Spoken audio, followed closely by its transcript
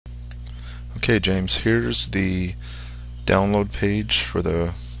Okay, James, here's the download page for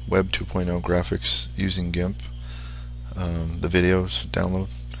the Web 2.0 graphics using GIMP. The videos download.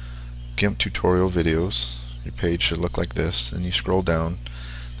 GIMP tutorial videos. Your page should look like this. And you scroll down,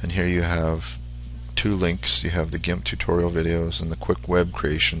 and here you have two links. You have the GIMP tutorial videos and the quick web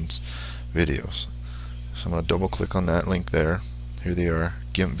creations videos. So I'm going to double click on that link there. Here they are,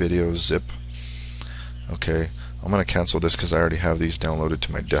 GIMP videos zip. Okay, I'm going to cancel this because I already have these downloaded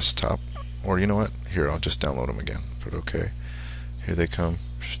to my desktop. Or you know what? Here, I'll just download them again. Put OK. Here they come.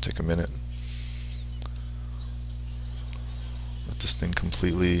 Just take a minute. Let this thing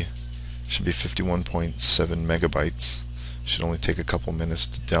completely. Should be 51.7 megabytes. Should only take a couple minutes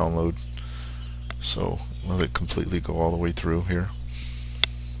to download. So let it completely go all the way through here.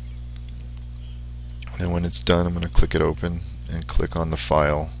 And when it's done, I'm going to click it open and click on the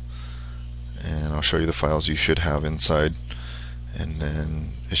file. And I'll show you the files you should have inside. And then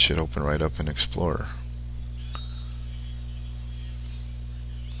it should open right up in Explorer.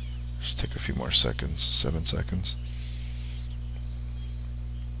 Just take a few more seconds, 7 seconds.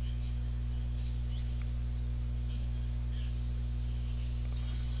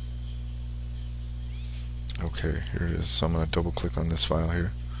 Okay, here it is. So I'm going to double click on this file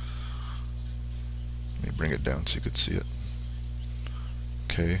here. Let me bring it down so you could see it.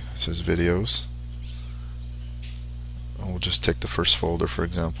 Okay, it says videos. We'll just take the first folder, for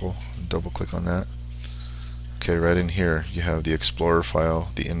example, and double click on that. Okay, right in here you have the Explorer file,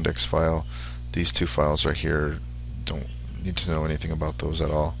 the index file. These two files right here, don't need to know anything about those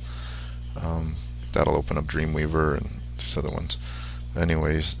at all. That'll open up Dreamweaver and these other ones.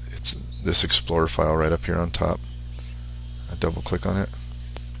 Anyways, it's this Explorer file right up here on top. I double click on it,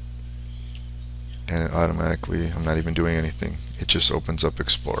 and it automatically, I'm not even doing anything, it just opens up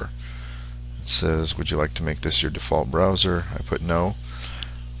Explorer. It says, would you like to make this your default browser? I put no.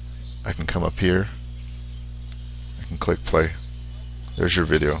 I can come up here, I can click play. There's your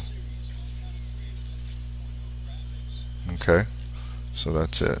video. Okay, so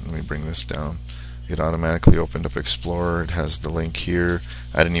that's it. Let me bring this down. It automatically opened up Explorer. It has the link here.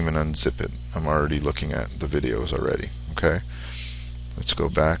 I didn't even unzip it. I'm already looking at the videos already. Okay, let's go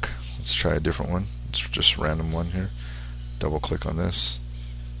back. Let's try a different one. It's just a random one here. Double click on this.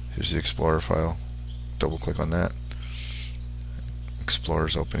 Here's the Explorer file. Double click on that.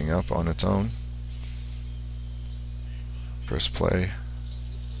 Explorer's opening up on its own. Press play.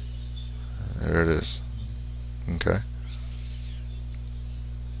 There it is. Okay.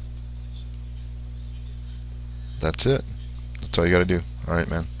 That's it. That's all you gotta do. Alright,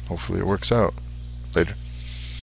 man. Hopefully it works out. Later.